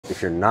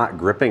if you're not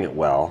gripping it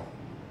well,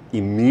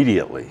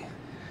 immediately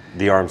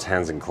the arms,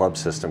 hands, and club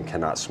system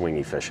cannot swing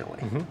efficiently.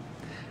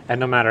 And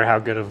no matter how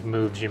good of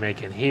moves you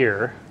make in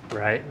here,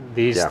 right,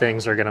 these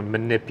things are going to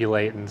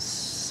manipulate in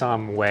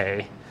some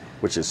way.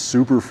 Which is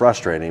super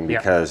frustrating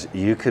because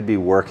you could be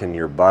working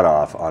your butt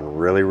off on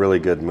really, really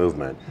good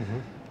movement,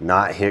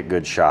 not hit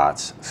good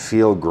shots,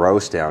 feel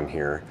gross down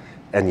here,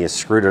 and you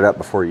screwed it up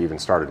before you even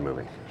started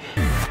moving.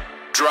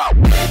 Drop.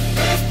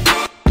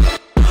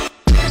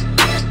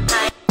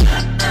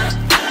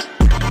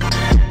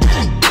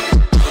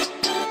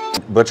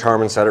 Butch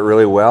Harmon said it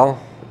really well.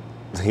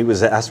 He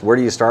was asked, where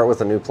do you start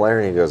with a new player?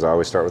 And he goes, I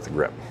always start with the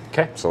grip.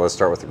 Okay. So let's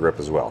start with the grip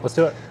as well. Let's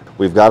do it.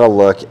 We've got to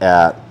look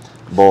at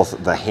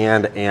both the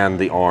hand and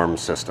the arm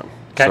system.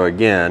 Okay. So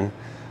again,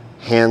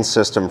 hand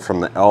system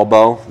from the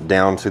elbow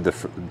down to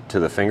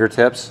the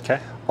fingertips. Okay.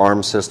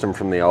 Arm system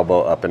from the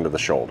elbow up into the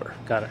shoulder.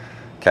 Got it.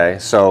 Okay,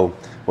 so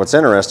what's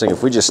interesting,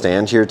 if we just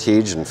stand here,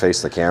 Tej, and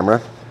face the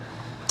camera,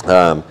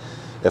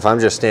 if I'm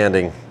just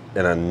standing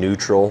in a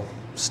neutral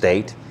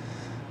state,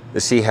 you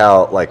see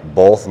how like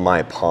both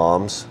my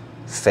palms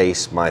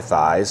face my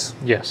thighs?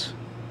 Yes.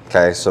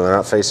 Okay, so they're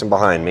not facing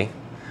behind me,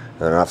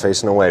 they're not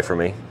facing away from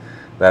me.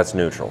 That's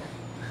neutral.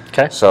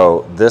 Okay.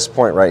 So this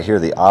point right here,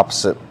 the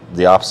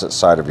opposite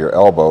side of your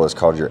elbow is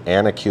called your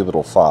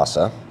antecubital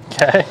fossa.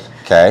 Okay.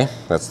 Okay,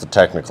 that's the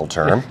technical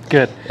term.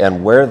 Good.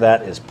 And where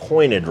that is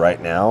pointed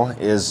right now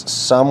is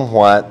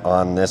somewhat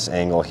on this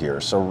angle here.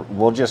 So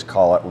we'll just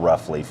call it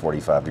roughly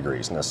 45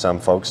 degrees. Now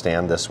some folks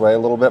stand this way a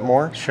little bit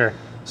more. Sure.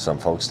 Some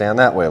folks stand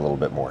that way a little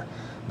bit more.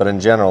 But in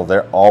general,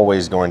 they're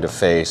always going to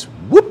face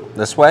whoop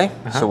this way.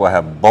 So we'll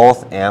have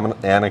both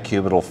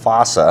antecubital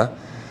fossa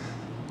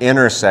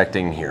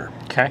intersecting here.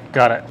 Okay,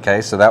 got it.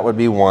 Okay, so that would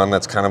be one.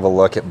 That's kind of a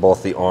look at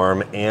both the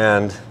arm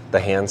and the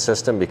hand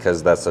system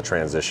because that's the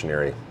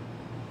transitionary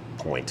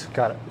point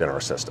in our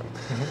system.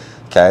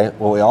 Okay,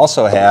 well we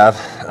also have,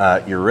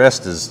 your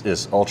wrist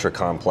is ultra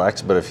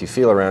complex, but if you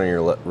feel around in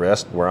your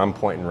wrist, where I'm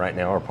pointing right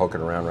now or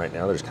poking around right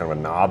now, there's kind of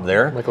a knob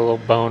there. Like a little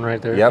bone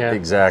right there. Yep,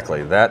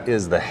 exactly. That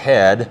is the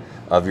head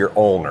of your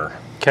ulnar.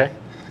 Okay.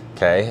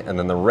 Okay, and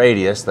then the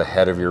radius, the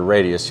head of your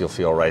radius, you'll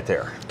feel right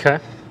there. Okay.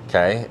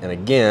 Okay, and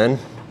again,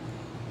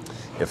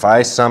 if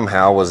I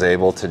somehow was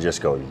able to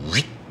just go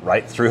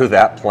right through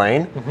that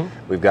plane,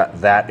 we've got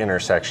that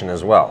intersection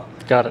as well.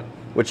 Got it.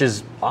 Which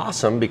is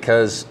awesome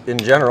because in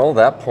general,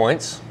 that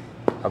points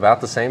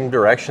about the same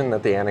direction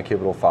that the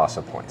antecubital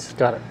fossa points.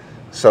 Got it.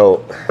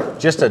 So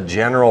just a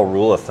general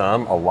rule of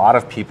thumb, a lot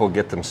of people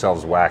get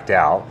themselves whacked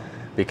out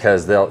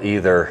because they'll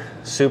either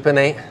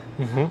supinate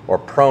or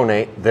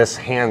pronate this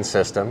hand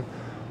system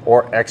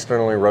or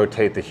externally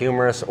rotate the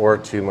humerus or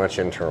too much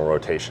internal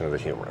rotation of the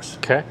humerus.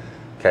 Okay.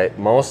 Okay,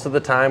 most of the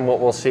time what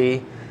we'll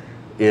see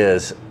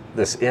is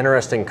this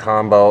interesting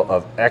combo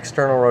of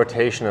external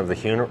rotation of the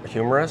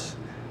humerus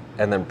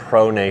and then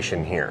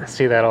pronation here.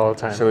 See that all the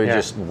time. So we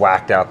just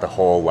whacked out the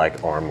whole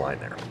like arm line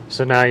there.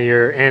 So now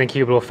your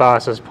antecubital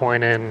fossa is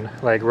pointing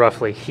like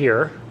roughly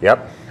here.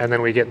 Yep. And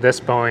then we get this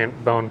bone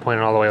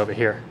pointing all the way over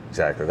here.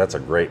 Exactly. That's a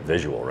great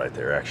visual right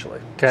there, actually.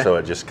 Okay. So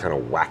it just kind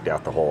of whacked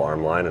out the whole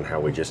arm line and how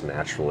we just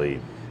naturally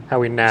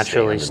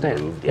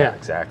stand. Move. Yeah,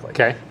 exactly.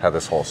 Okay. How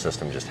this whole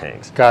system just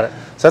hangs. Got it.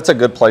 So that's a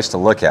good place to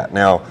look at.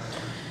 Now,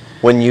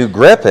 when you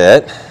grip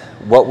it,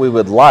 what we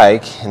would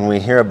like, and we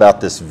hear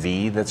about this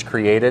V that's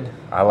created,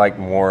 I like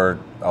more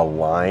a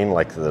line,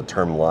 like the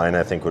term line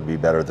I think would be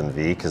better than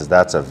V, because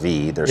that's a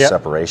V, there's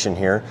separation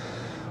here.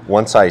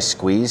 Once I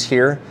squeeze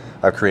here,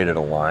 I've created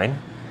a line.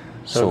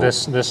 So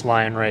this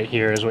line right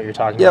here is what you're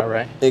talking about,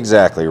 right?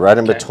 Exactly, right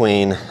in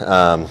between,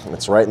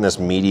 it's right in this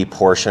meaty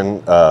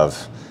portion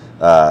of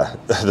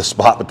the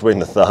spot between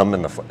the thumb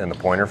and the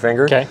pointer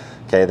finger. Okay.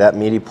 Okay, that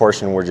meaty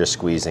portion we're just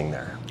squeezing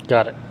there.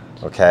 Got it.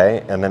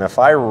 Okay, and then if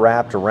I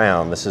wrapped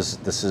around, this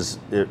is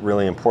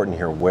really important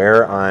here,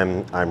 where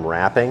I'm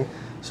wrapping.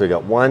 So we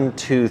got 1,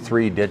 2,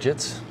 3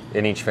 digits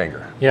in each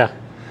finger. Yeah.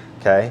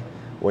 Okay,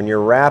 when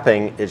you're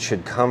wrapping, it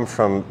should come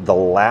from the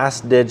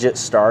last digit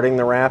starting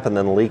the wrap and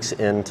then leaks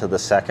into the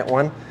second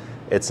one.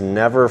 It's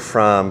never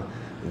from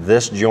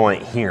this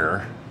joint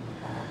here.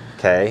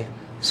 Okay.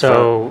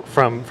 So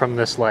from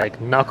this like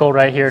knuckle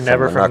right here,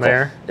 never from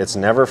there? It's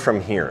never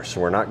from here,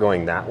 so we're not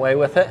going that way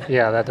with it.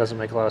 Yeah, that doesn't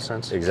make a lot of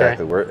sense.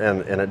 Exactly, Okay.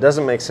 and it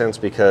doesn't make sense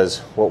because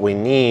what we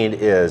need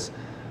is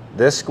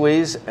this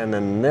squeeze and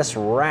then this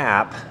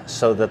wrap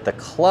so that the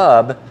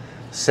club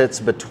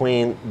sits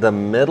between the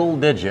middle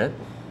digit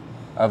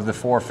of the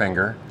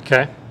forefinger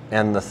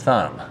and the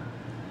thumb,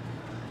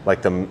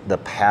 like the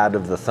pad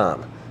of the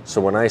thumb.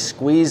 So when I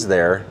squeeze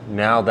there,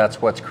 now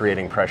that's what's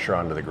creating pressure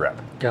onto the grip.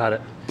 Got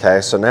it.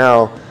 Okay, so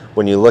now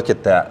when you look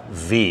at that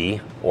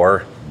V,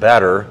 or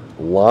better,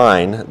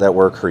 line that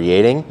we're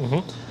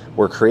creating,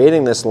 we're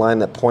creating this line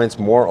that points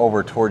more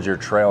over towards your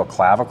trail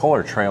clavicle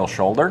or trail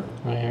shoulder.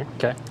 Right here,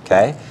 okay.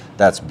 Okay,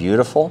 that's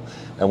beautiful.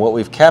 And what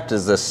we've kept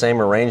is this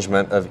same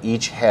arrangement of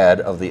each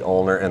head of the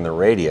ulnar and the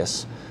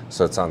radius.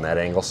 So it's on that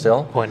angle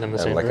still. Pointing in the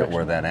same direction. And look at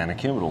where that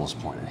antecubital is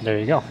pointing. There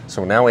you go.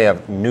 So now we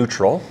have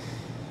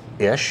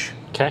neutral-ish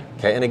Okay.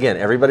 Okay, and again,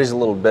 everybody's a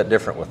little bit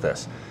different with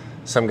this.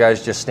 Some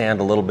guys just stand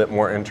a little bit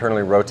more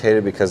internally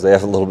rotated because they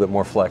have a little bit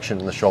more flexion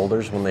in the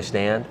shoulders when they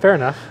stand. Fair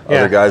enough.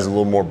 Other guys a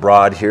little more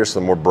broad here,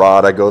 so the more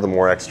broad I go, the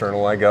more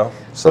external I go.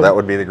 So that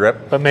would be the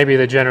grip. But maybe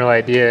the general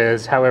idea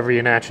is however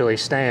you naturally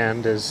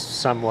stand is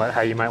somewhat how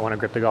you might want to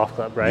grip the golf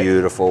club, right?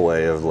 Beautiful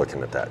way of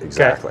looking at that,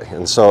 exactly. Okay.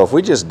 And so if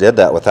we just did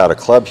that without a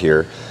club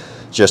here,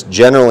 just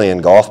generally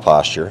in golf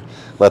posture,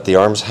 let the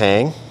arms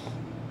hang,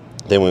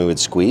 then we would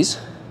squeeze.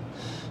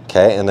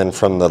 Okay, and then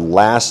from the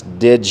last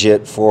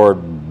digit forward,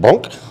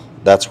 bonk,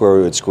 that's where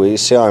we would squeeze.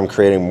 See how I'm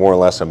creating more or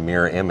less a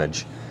mirror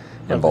image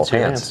in both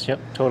hands. Yep,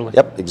 totally.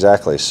 Yep,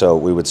 exactly. So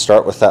we would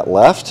start with that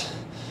left.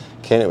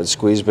 Okay, and it would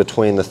squeeze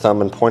between the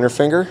thumb and pointer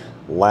finger.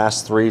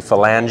 Last 3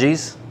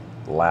 phalanges,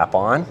 lap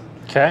on.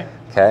 Okay.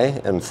 Okay,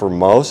 and for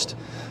most,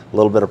 a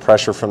little bit of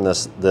pressure from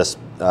this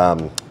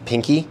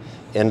pinky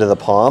into the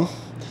palm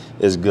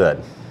is good.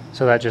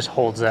 So that just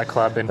holds that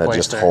club in place. That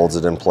just holds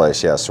it in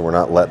place, yeah. So we're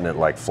not letting it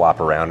like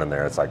flop around in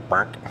there. It's like,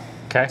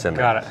 okay,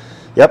 got it.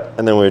 Yep,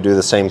 and then we do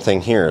the same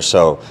thing here.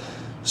 So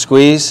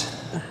squeeze,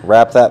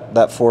 wrap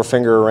that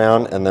forefinger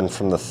around, and then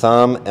from the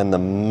thumb and the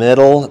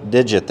middle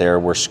digit there,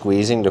 we're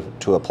squeezing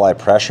to apply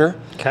pressure.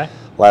 Okay.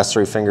 Last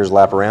 3 fingers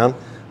lap around.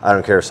 I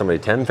don't care if somebody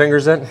 10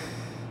 fingers it.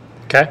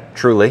 Okay.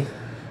 Truly.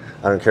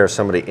 I don't care if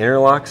somebody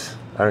interlocks.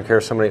 I don't care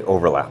if somebody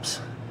overlaps.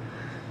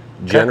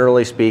 Okay.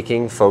 Generally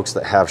speaking, folks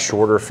that have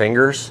shorter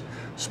fingers,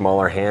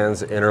 smaller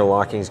hands,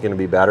 interlocking is going to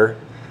be better.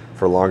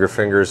 For longer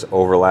fingers,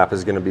 overlap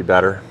is going to be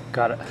better.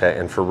 Got it. Okay,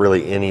 and for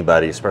really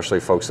anybody, especially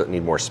folks that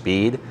need more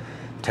speed,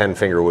 10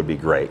 finger would be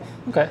great.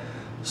 Okay.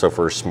 So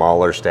for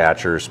smaller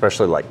stature,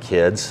 especially like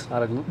kids. A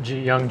lot of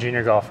young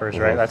junior golfers,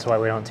 right? That's why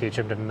we don't teach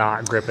them to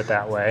not grip it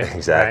that way.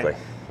 Exactly.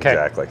 Right?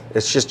 Exactly.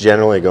 It's just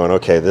generally going,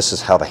 okay, this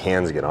is how the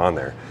hands get on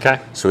there.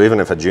 Okay. So even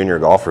if a junior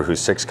golfer who's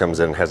 6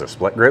 comes in and has a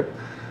split grip,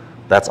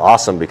 that's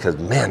awesome because,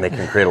 man, they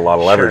can create a lot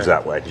of leverage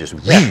that way. Just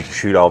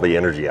shoot all the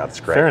energy out. It's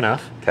great. Fair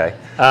enough. Okay.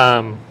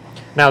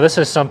 Now this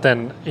is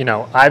something,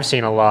 I've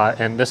seen a lot,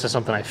 and this is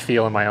something I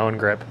feel in my own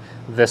grip.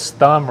 This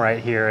thumb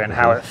right here and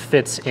how it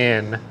fits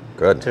in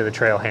to the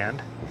trail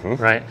hand,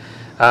 right?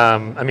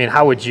 I mean,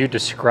 how would you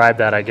describe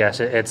that, I guess?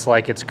 It's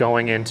like it's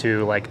going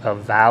into like a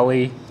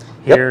valley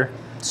here.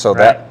 Yep. So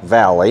that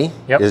valley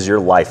is your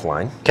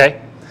lifeline.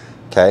 Okay.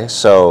 Okay,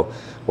 so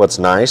what's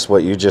nice,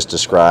 what you just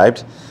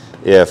described,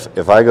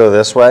 if I go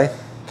this way,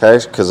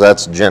 okay, because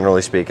that's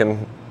generally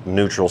speaking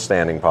neutral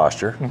standing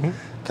posture,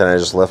 can I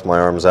just lift my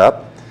arms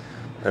up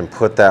and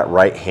put that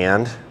right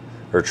hand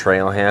or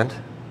trail hand?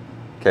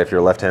 Okay, if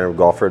you're a left-handed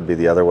golfer, it'd be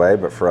the other way,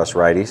 but for us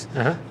righties,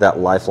 that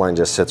lifeline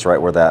just sits right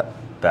where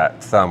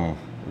that thumb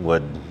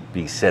would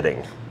be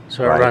sitting.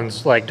 So it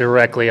runs like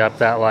directly up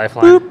that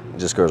lifeline. Boop. It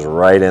just goes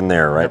right in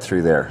there, right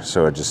through there.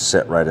 So it just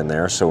sit right in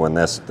there. So when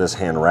this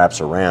hand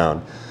wraps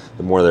around,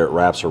 the more that it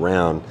wraps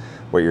around,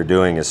 what you're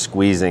doing is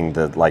squeezing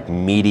the like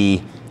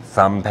meaty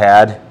thumb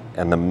pad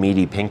and the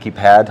meaty pinky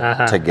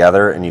pad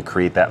together, and you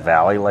create that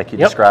valley like you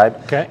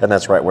described. Okay. And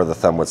that's right where the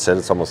thumb would sit.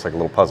 It's almost like a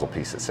little puzzle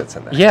piece that sits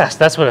in there. Yes,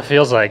 that's what it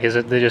feels like. Is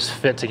it they just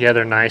fit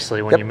together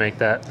nicely when you make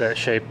that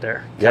shape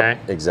there. Okay.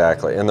 Yep,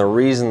 exactly. And the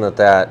reason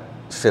that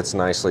fits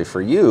nicely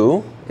for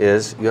you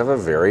is you have a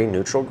very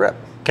neutral grip.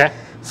 Okay.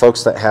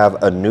 Folks that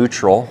have a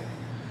neutral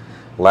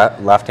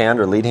left hand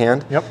or lead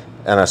hand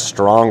and a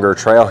stronger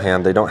trail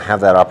hand, they don't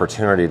have that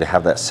opportunity to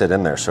have that sit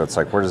in there. So it's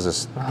like, where does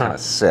this kind of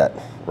sit,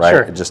 right?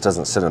 Sure. It just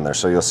doesn't sit in there.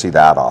 So you'll see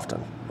that often,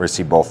 where you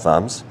see both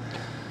thumbs.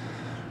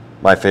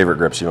 My favorite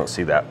grips, you don't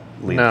see that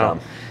lead thumb.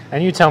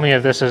 And you tell me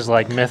if this is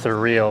like myth or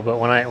real, but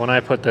when I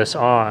put this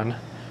on,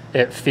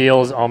 it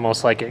feels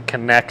almost like it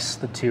connects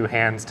the 2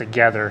 hands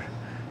together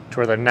to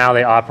where now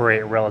they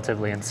operate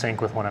relatively in sync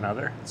with one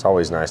another. It's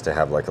always nice to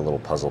have like a little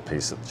puzzle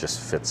piece that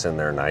just fits in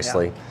there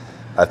nicely. Yeah.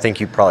 I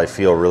think you probably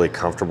feel really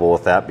comfortable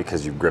with that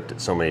because you've gripped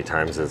it so many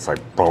times that it's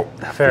like, boom,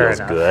 that feels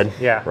good.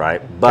 Yeah.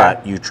 Right?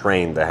 But you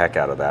train the heck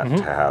out of that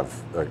to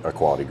have a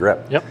quality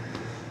grip. Yep.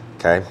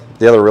 Okay.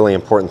 The other really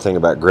important thing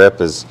about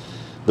grip is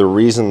the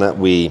reason that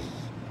we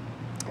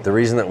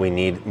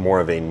need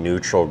more of a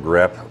neutral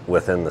grip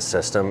within the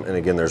system, and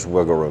again, there's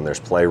wiggle room, there's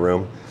play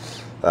room.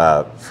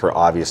 For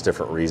obvious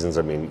different reasons.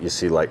 I mean, you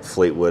see like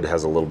Fleetwood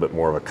has a little bit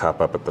more of a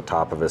cup up at the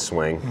top of his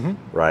swing,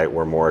 right?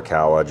 Where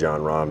Morikawa, Jon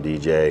Rahm,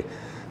 DJ,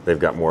 they've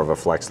got more of a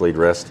flex lead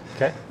wrist.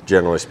 Okay.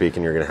 Generally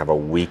speaking, you're going to have a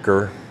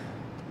weaker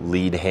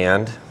lead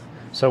hand.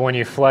 So when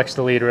you flex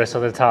the lead wrist at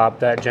the top,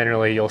 that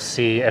generally you'll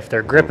see if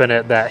they're gripping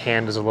it, that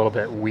hand is a little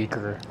bit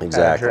weaker.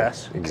 Exactly.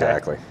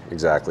 Okay.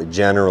 Exactly.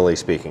 Generally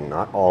speaking,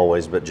 not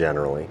always, but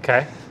generally.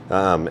 Okay.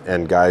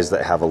 And guys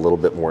that have a little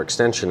bit more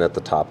extension at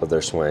the top of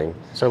their swing.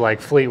 So like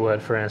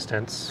Fleetwood, for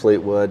instance.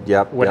 Fleetwood,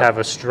 would have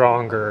a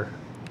stronger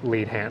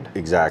lead hand.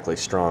 Exactly,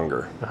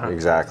 stronger.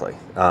 Exactly.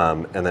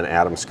 And then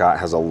Adam Scott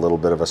has a little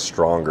bit of a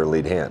stronger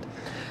lead hand.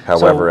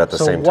 However, at the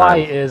same time. So why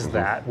is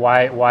that?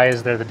 Why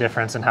is there the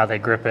difference in how they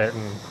grip it,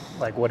 and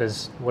like what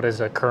is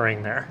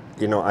occurring there?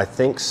 I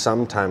think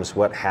sometimes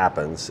what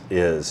happens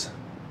is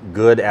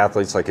good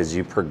athletes, like as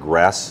you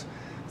progress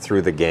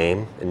through the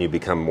game and you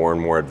become more and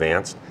more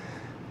advanced,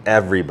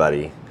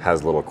 everybody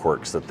has little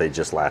quirks that they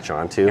just latch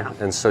onto. Yeah.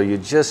 And so you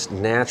just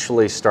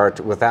naturally start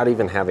to, without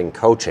even having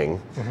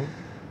coaching,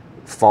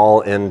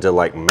 fall into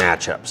like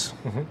matchups.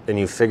 And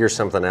you figure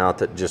something out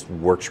that just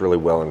works really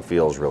well and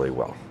feels really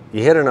well.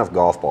 You hit enough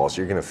golf balls,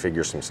 you're going to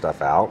figure some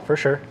stuff out. For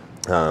sure.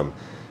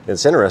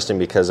 It's interesting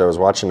because I was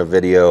watching a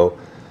video,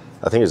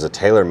 I think it was a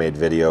TaylorMade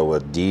video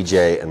with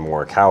DJ and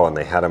Morikawa, and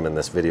they had them in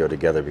this video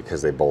together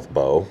because they both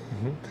bow.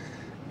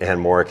 And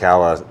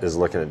Morikawa is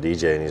looking at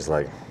DJ and he's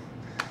like,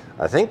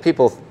 I think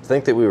people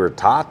think that we were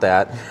taught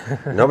that.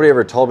 Nobody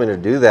ever told me to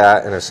do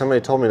that. And if somebody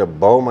told me to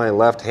bow my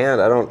left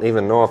hand, I don't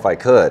even know if I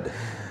could.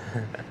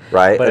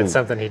 Right? But it's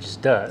something he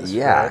just does.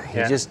 Yeah, right?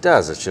 he just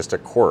does. It's just a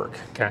quirk.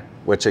 Okay.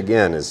 Which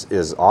again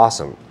is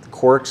awesome.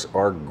 Quirks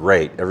are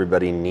great.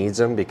 Everybody needs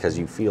them because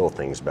you feel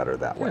things better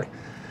that way.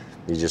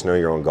 You just know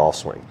your own golf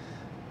swing.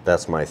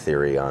 That's my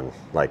theory on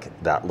like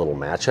that little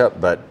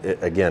matchup. But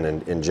again,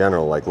 in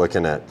general, like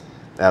looking at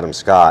Adam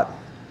Scott,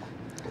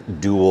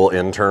 dual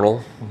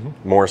internal,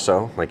 more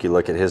so. Like you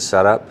look at his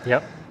setup,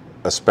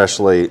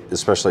 especially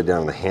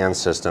down in the hand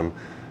system,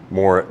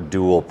 more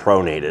dual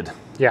pronated.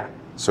 Yeah.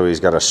 So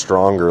he's got a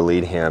stronger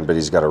lead hand, but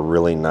he's got a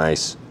really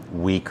nice,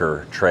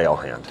 weaker trail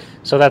hand.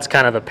 So that's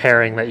kind of the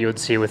pairing that you would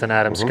see with an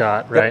Adam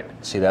Scott, right?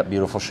 Yep. See that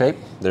beautiful shape?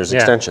 There's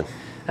extension.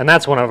 And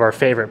that's one of our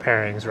favorite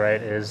pairings, right?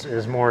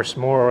 Is more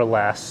or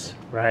less,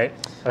 right?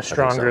 A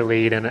stronger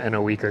lead and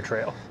a weaker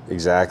trail.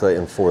 Exactly.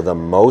 And for the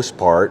most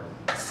part,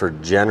 for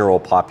general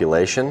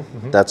population,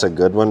 that's a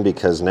good one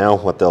because now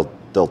what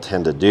they'll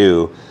tend to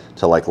do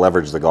to like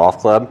leverage the golf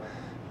club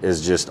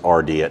is just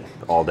RD it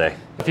all day.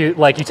 If you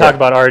talk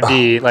about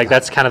RD, like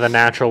that's kind of the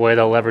natural way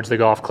they'll leverage the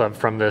golf club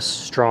from this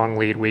strong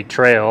lead, weak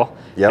trail.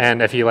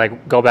 And if you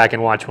like go back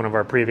and watch one of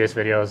our previous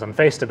videos on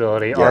face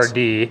stability,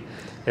 RD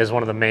is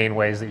one of the main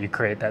ways that you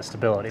create that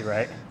stability,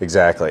 right?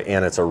 Exactly,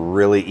 and it's a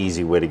really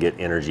easy way to get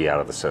energy out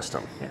of the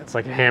system. Yeah, it's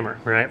like a hammer,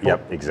 right?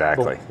 Yep,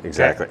 exactly,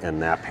 exactly. Okay.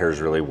 And that pairs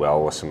really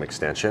well with some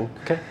extension.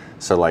 Okay.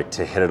 So like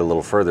to hit it a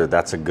little further,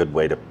 that's a good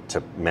way to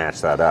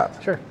match that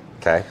up. Sure.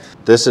 Okay.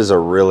 This is a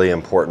really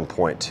important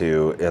point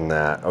too in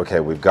that,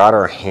 okay, we've got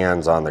our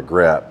hands on the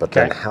grip, but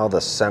then how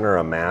the center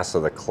of mass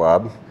of the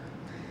club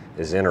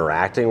is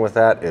interacting with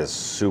that is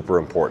super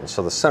important.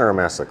 So the center of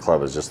mass of the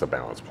club is just the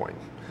balance point.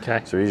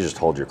 Okay. So you just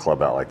hold your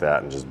club out like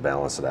that and just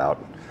balance it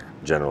out,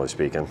 generally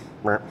speaking.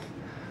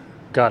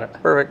 Got it.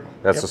 Perfect.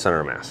 That's the center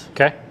of mass.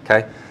 Okay.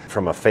 Okay.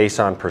 From a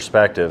face-on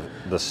perspective,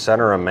 the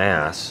center of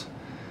mass,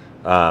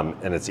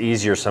 and it's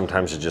easier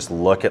sometimes to just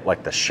look at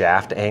like the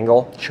shaft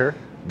angle. Sure.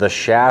 The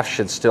shaft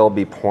should still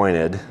be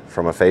pointed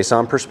from a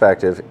face-on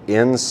perspective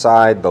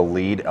inside the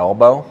lead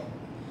elbow.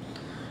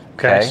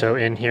 Okay, so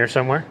in here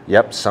somewhere?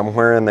 Yep,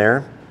 somewhere in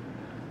there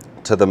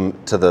to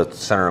the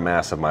center of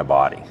mass of my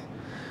body.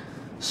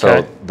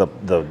 So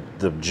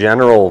the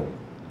general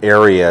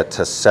area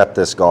to set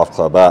this golf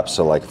club up,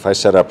 so like if I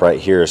set up right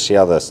here, see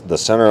how the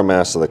center of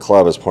mass of the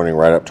club is pointing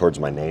right up towards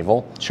my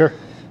navel? Sure.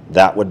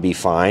 That would be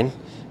fine,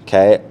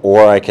 okay?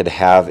 Or I could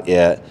have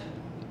it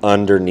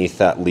underneath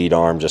that lead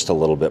arm just a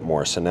little bit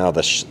more. So now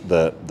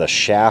the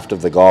shaft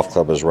of the golf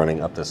club is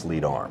running up this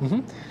lead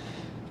arm.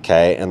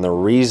 Okay, and the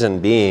reason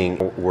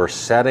being, we're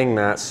setting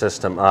that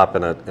system up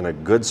in a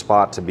good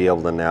spot to be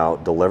able to now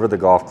deliver the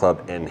golf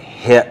club and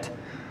hit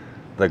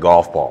the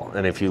golf ball.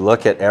 And if you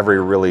look at every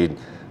really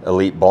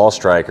elite ball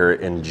striker,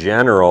 in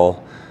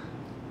general,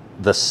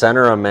 the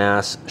center of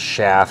mass,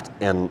 shaft,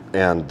 and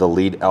the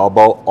lead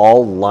elbow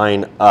all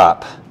line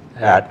up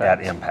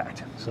at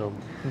impact. So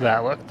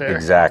that look there.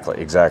 Exactly,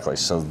 exactly.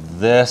 So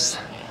this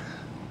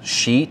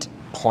sheet,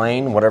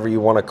 plane, whatever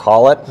you want to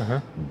call it,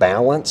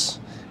 balance,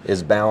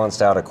 is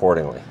balanced out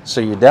accordingly. So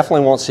you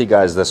definitely won't see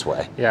guys this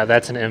way. Yeah,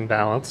 that's an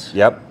imbalance.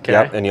 Yep,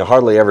 yep, and you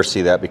hardly ever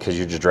see that because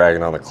you're just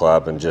dragging on the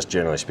club, and just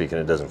generally speaking,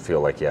 it doesn't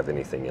feel like you have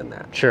anything in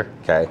that. Sure.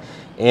 Okay,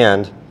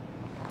 and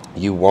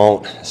you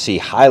won't see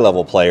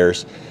high-level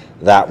players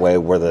that way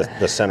where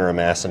the center of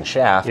mass and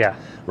shaft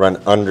run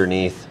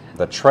underneath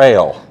the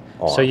trail.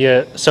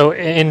 So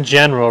in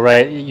general,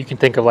 right, you can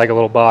think of like a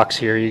little box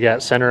here. You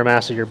got center of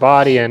mass of your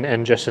body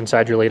and just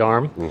inside your lead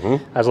arm.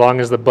 As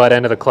long as the butt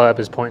end of the club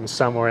is pointing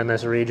somewhere in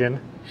this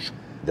region,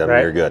 then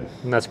you're good.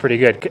 And that's pretty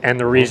good. And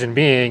the reason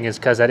being is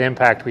because at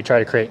impact, we try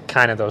to create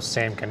kind of those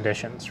same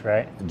conditions,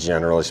 right?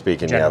 Generally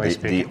speaking,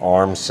 the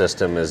arm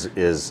system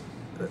is,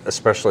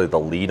 especially the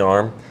lead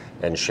arm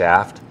and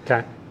shaft,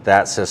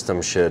 that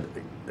system should,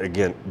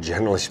 again,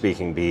 generally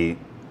speaking, be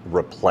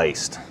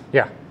replaced.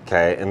 Yeah.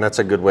 Okay, and that's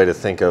a good way to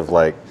think of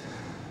like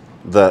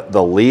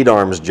the lead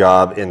arm's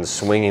job in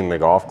swinging the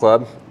golf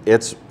club.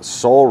 Its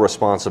sole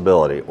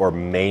responsibility or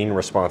main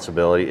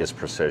responsibility is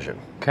precision.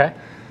 Okay.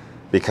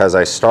 Because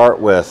I start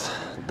with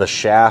the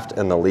shaft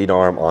and the lead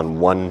arm on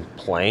one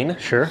plane.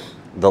 Sure.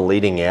 The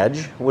leading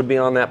edge would be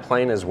on that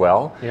plane as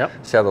well. Yep.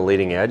 See how the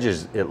leading edge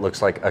is, it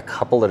looks like a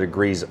couple of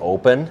degrees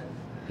open.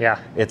 Yeah.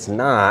 It's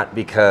not,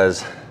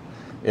 because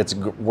it's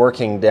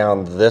working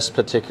down this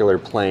particular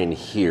plane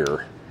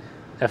here.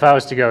 If I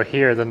was to go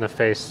here, then the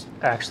face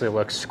actually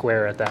looks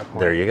square at that point.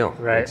 There you go.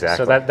 Right.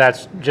 Exactly. So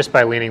that's just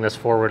by leaning this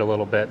forward a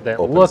little bit.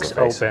 That looks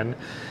open,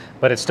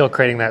 But it's still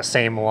creating that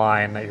same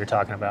line that you're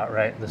talking about,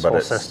 right? This whole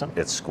system.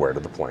 It's square to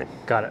the plane.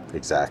 Got it.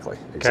 Exactly,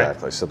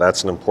 exactly. Okay. So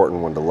that's an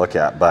important one to look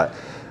at. But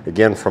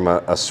again, from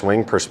a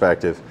swing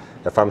perspective,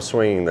 if I'm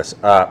swinging this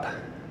up,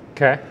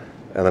 okay,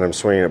 and then I'm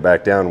swinging it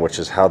back down, which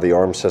is how the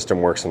arm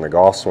system works in the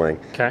golf swing,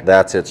 okay,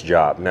 that's its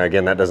job. Now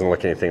again, that doesn't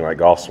look anything like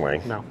golf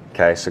swing. No.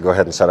 Okay, so go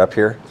ahead and set up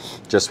here,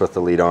 just with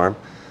the lead arm.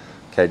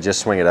 Okay,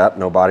 just swing it up,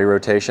 no body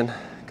rotation.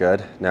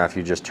 Good. Now if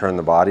you just turn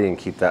the body and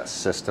keep that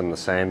system the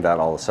same, that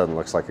all of a sudden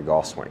looks like a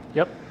golf swing.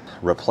 Yep.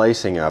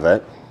 Replacing of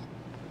it,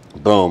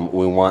 boom,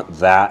 we want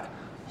that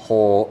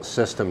whole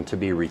system to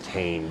be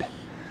retained.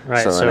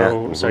 Right,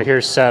 so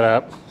here's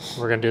setup.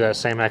 We're gonna do that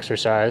same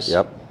exercise.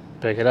 Yep.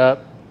 Pick it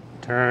up,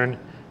 turn.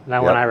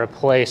 Now when I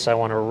replace, I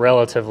want to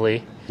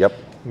relatively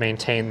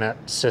maintain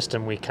that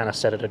system we kind of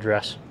set at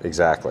address.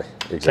 Exactly,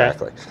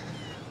 exactly. Okay.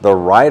 The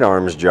right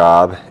arm's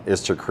job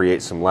is to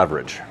create some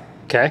leverage.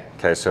 Okay.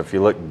 Okay, so if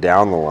you look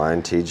down the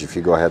line, Tej, if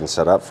you go ahead and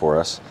set up for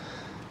us,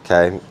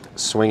 okay,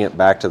 swing it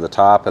back to the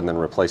top and then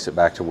replace it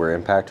back to where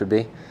impact would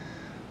be.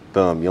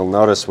 Boom, you'll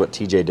notice what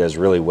TJ does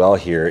really well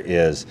here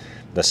is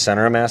the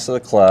center of mass of the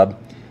club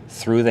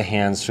through the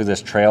hands, through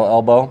this trail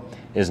elbow,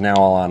 is now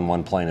all on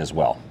one plane as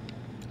well.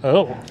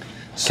 Oh, okay.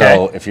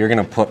 So if you're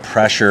gonna put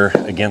pressure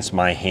against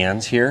my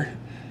hands here,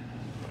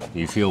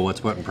 you feel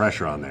what's putting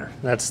pressure on there.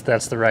 That's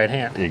the right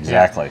hand.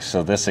 Exactly. Yeah.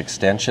 So this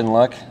extension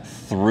look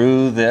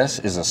through this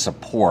is a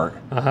support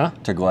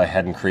to go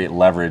ahead and create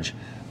leverage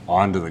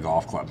onto the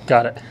golf club.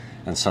 Got it.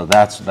 And so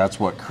that's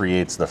what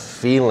creates the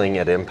feeling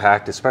at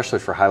impact, especially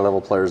for high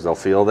level players, they'll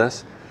feel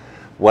this.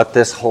 What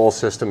this whole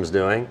system's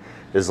doing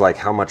is like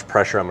how much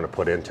pressure I'm gonna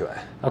put into it.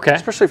 Okay.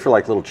 Especially for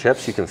like little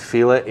chips, you can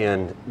feel it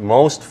in,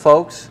 most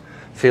folks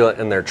feel it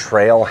in their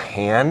trail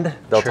hand.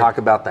 They'll talk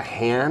about the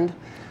hand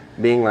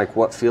being like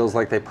what feels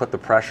like they put the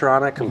pressure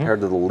on it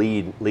compared to the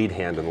lead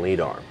hand and lead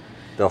arm.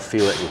 They'll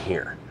feel it in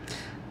here.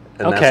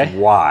 And that's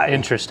why.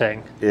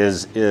 Interesting.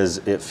 Is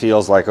it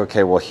feels like,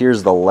 okay, well,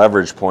 here's the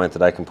leverage point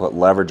that I can put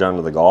leverage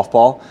onto the golf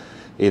ball,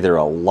 either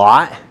a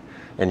lot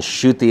and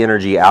shoot the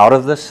energy out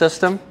of the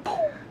system.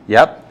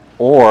 Yep.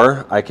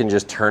 Or I can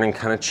just turn and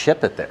kind of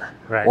chip it there.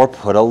 Right. Or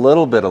put a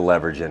little bit of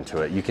leverage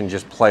into it. You can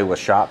just play with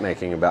shot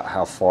making about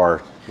how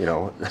far, you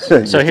know,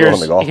 so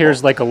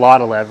here's like a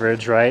lot of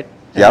leverage, right?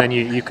 And then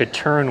you could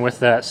turn with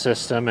that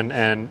system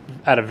and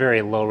at a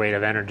very low rate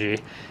of energy,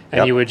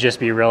 and you would just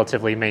be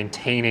relatively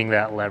maintaining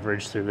that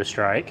leverage through the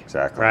strike.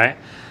 Exactly. Right?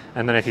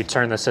 And then if you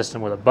turn the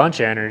system with a bunch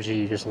of energy,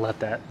 you just let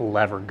that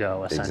lever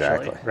go,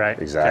 essentially. Exactly.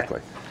 Right? Exactly.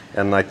 Okay.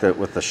 And like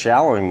with the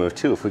shallowing move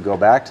too, if we go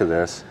back to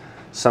this,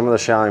 some of the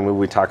shallowing move,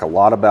 we talk a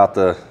lot about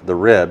the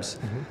ribs,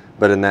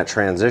 but in that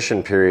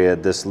transition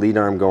period, this lead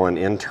arm going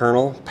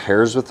internal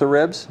pairs with the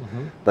ribs.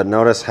 But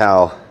notice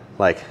how,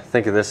 like,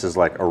 think of this as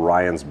like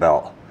Orion's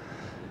belt.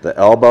 The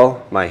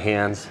elbow, my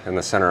hands, and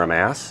the center of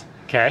mass.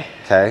 Okay.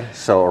 Okay,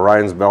 so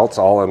Orion's belt's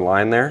all in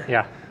line there.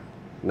 Yeah.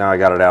 Now I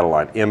got it out of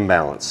line,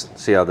 imbalanced.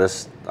 See how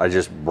this, I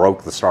just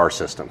broke the star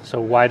system.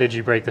 So why did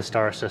you break the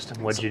star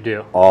system? What did you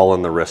do? All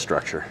in the wrist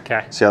structure.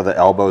 Okay. See how the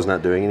elbow's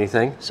not doing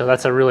anything? So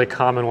that's a really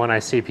common one I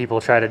see people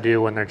try to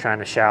do when they're trying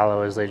to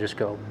shallow is they just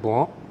go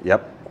boom.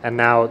 Yep. And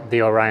now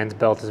the Orion's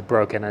belt is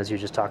broken, as you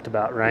just talked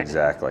about, right?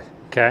 Exactly.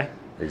 Okay.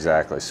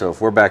 Exactly. So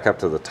if we're back up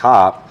to the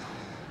top,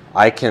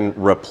 I can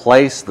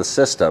replace the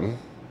system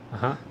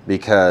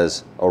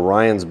because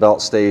Orion's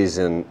belt stays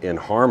in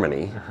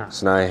harmony.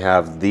 So now I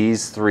have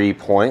these 3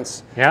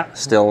 points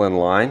still in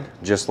line,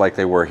 just like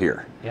they were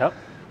here. Yep.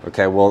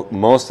 Okay, well,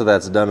 most of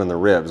that's done in the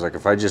ribs. Like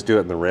if I just do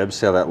it in the ribs,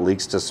 see how that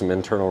leaks to some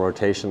internal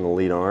rotation in the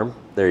lead arm?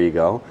 There you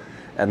go.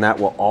 And that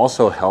will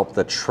also help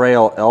the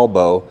trail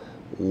elbow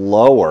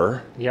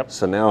lower. Yep.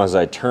 So now as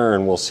I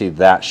turn, we'll see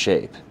that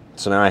shape.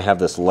 So now I have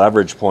this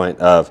leverage point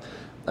of,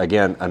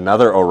 again,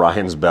 another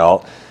Orion's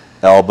belt,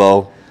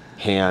 elbow,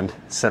 hand,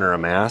 center of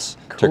mass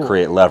to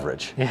create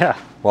leverage. Yeah.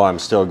 While I'm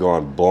still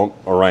going boom,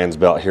 Orion's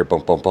belt here,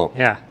 boom, boom, boom.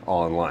 Yeah.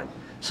 All in line.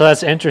 So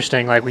that's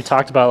interesting. Like we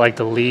talked about like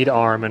the lead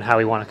arm and how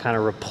we want to kind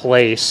of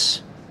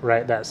replace,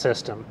 right, that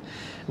system.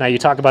 Now you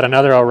talk about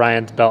another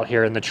Orion's belt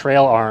here in the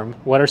trail arm.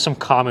 What are some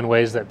common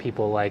ways that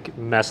people like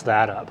mess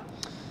that up?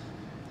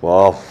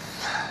 Well,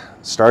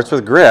 starts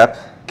with grip.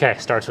 Okay,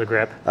 starts with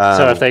grip.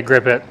 So if they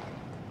grip it,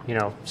 you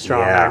know,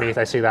 strong underneath,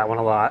 I see that one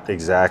a lot.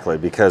 Exactly,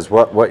 because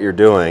what you're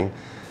doing,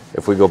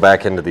 if we go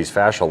back into these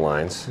fascial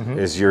lines,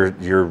 is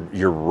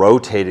you're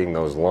rotating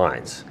those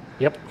lines.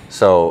 Yep.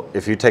 So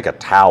if you take a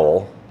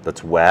towel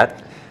that's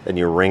wet and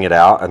you wring it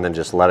out and then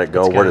just let it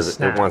go, where does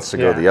it wants to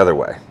go the other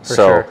way.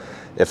 So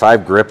if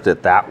I've gripped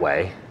it that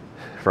way,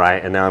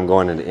 right, and now I'm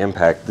going into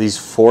impact, these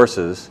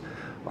forces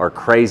are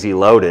crazy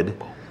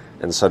loaded,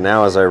 and so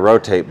now as I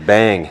rotate,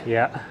 bang.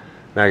 Yeah.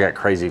 Now I got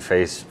crazy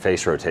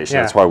face rotation.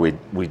 That's why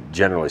we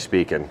generally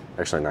speaking,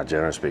 actually not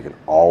generally speaking,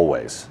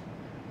 always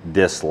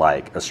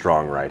dislike a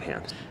strong right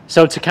hand.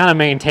 So to kind of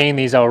maintain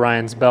these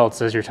Orion's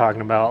belts, as you're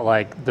talking about,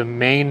 like the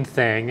main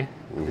thing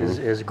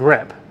is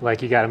grip.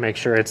 Like you got to make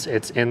sure it's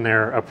in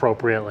there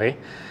appropriately,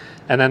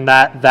 and then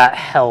that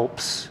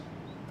helps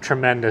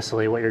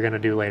tremendously what you're going to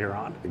do later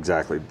on.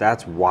 Exactly.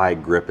 That's why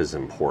grip is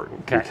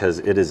important, because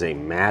it is a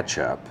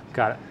matchup.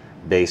 Got it.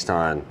 Based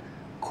on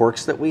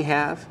quirks that we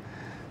have,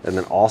 and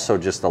then also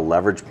just the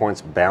leverage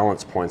points,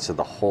 balance points of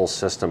the whole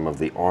system of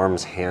the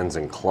arms, hands,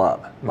 and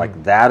club.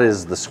 Like that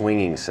is the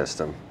swinging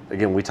system.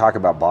 Again, we talk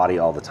about body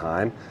all the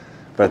time,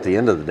 but at the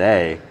end of the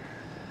day,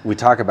 we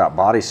talk about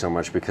body so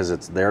much because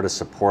it's there to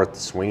support the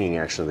swinging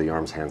action of the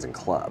arms, hands, and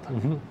club.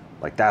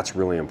 Like that's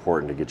really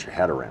important to get your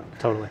head around.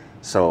 Totally.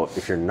 So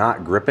if you're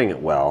not gripping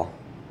it well,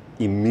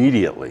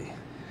 immediately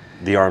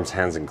the arms,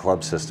 hands, and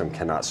club system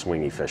cannot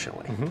swing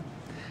efficiently.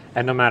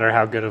 And no matter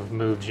how good of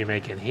moves you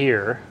make in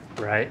here,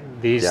 right,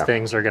 these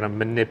things are going to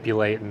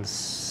manipulate in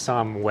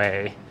some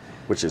way.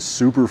 Which is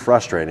super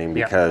frustrating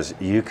because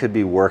you could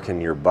be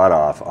working your butt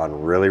off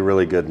on really,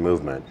 really good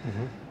movement,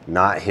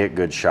 not hit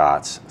good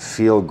shots,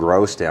 feel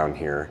gross down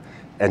here,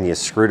 and you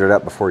screwed it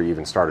up before you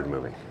even started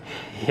moving.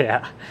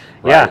 Yeah,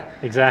 right? Yeah,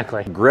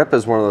 exactly. Grip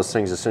is one of those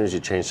things, as soon as you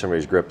change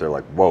somebody's grip, they're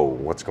like, whoa,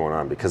 what's going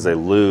on? Because they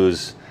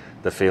lose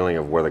the feeling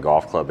of where the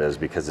golf club is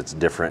because it's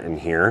different in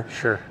here.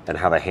 Sure. And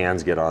how the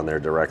hands get on there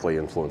directly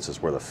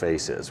influences where the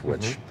face is,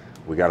 which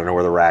we got to know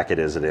where the racket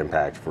is at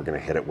impact if we're going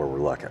to hit it where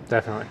we're looking.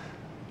 Definitely.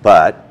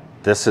 But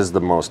this is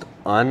the most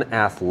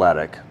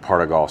unathletic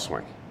part of golf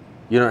swing.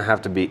 You don't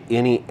have to be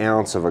any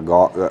ounce of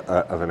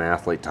an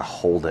athlete to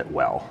hold it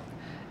well.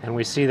 And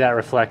we see that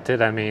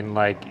reflected, I mean,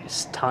 like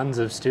tons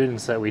of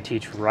students that we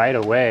teach right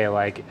away,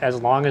 like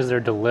as long as they're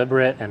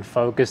deliberate and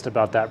focused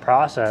about that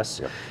process,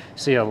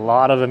 see a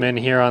lot of them in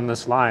here on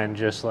this line,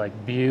 just like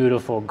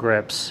beautiful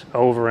grips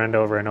over and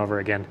over and over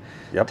again.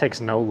 It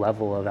takes no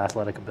level of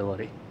athletic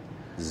ability.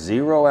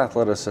 Zero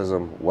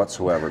athleticism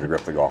whatsoever to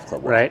grip the golf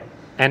club well. Right.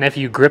 And if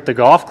you grip the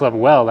golf club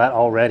well, that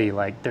already,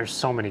 like, there's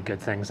so many good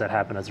things that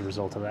happen as a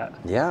result of that.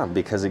 Yeah,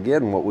 because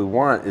again, what we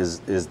want is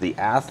the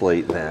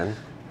athlete then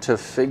to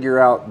figure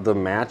out the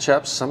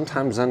matchups,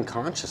 sometimes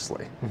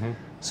unconsciously.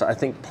 So I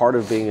think part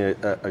of being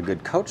a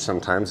good coach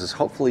sometimes is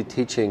hopefully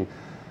teaching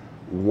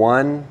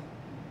one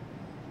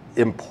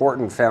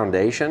important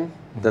foundation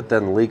that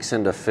then leaks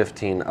into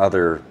 15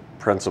 other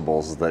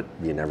principles that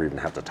you never even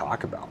have to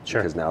talk about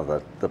because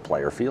now the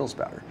player feels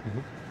better.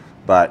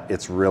 But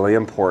it's really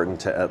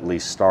important to at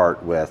least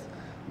start with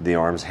the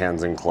arms,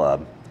 hands, and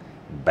club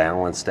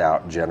balanced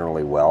out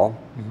generally well.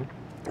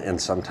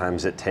 And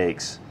sometimes it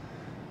takes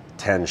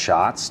 10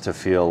 shots to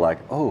feel like,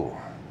 oh,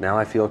 now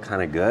I feel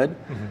kind of good.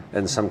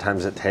 And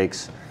sometimes it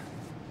takes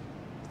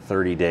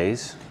 30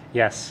 days.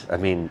 Yes. I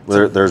mean,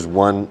 there's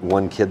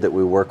one kid that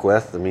we work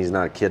with. I mean, he's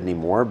not a kid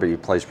anymore, but he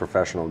plays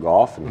professional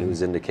golf, and he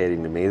was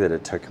indicating to me that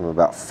it took him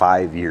about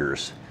 5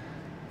 years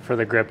for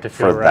the grip to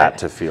feel right. For that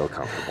to feel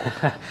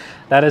comfortable.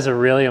 That is a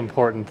really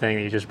important thing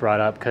that you just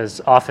brought up,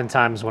 because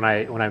oftentimes when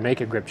I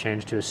make a grip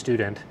change to a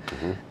student,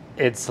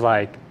 it's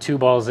like 2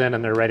 balls in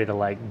and they're ready to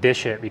like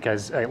dish it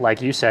because,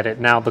 like you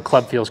said, now the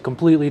club feels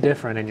completely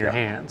different in your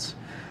hands,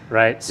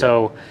 right?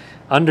 So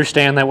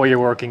understand that what you're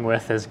working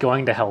with is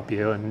going to help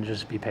you, and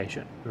just be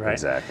patient, right?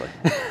 Exactly,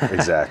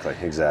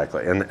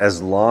 exactly. And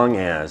as long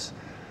as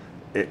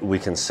we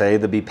can say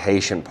the be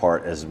patient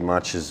part as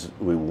much as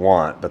we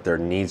want, but there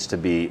needs to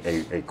be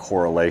a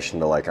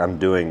correlation to, like, I'm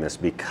doing this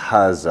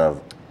because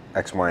of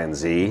X, Y, and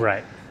Z.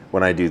 Right.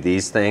 When I do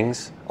these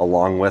things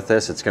along with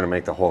this, it's going to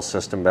make the whole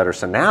system better.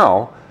 So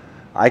now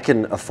I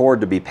can afford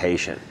to be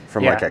patient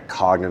from like a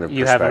cognitive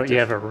perspective. You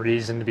have a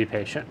reason to be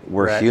patient.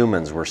 We're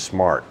humans, we're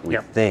smart, we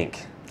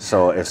think.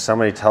 So if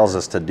somebody tells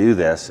us to do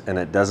this and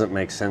it doesn't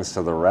make sense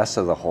to the rest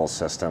of the whole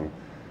system,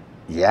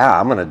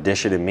 I'm going to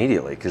dish it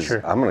immediately because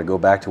I'm going to go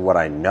back to what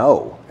I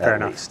know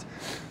at least.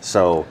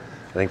 So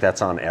I think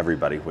that's on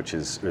everybody, which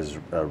is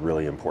a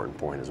really important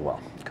point as well.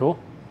 Cool.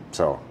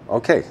 So,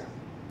 okay,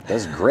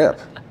 that's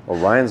grip.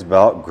 Orion's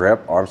belt,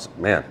 grip, arms,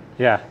 man.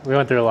 Yeah, we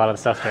went through a lot of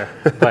stuff there,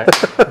 but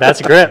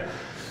that's grip.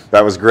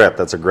 That was grip.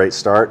 That's a great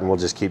start, and we'll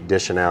just keep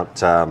dishing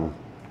out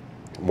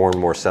more and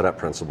more setup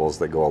principles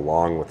that go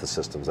along with the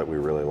systems that we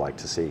really like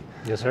to see.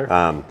 Yes,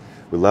 sir.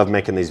 We love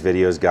making these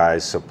videos,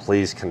 guys, so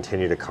please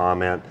continue to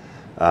comment.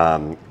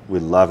 We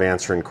love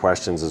answering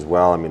questions as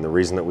well. I mean, the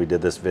reason that we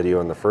did this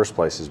video in the first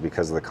place is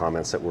because of the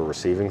comments that we're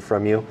receiving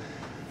from you.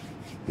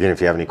 Again,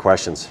 if you have any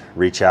questions,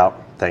 reach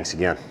out. Thanks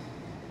again.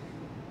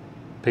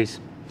 Peace.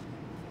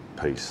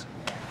 Peace.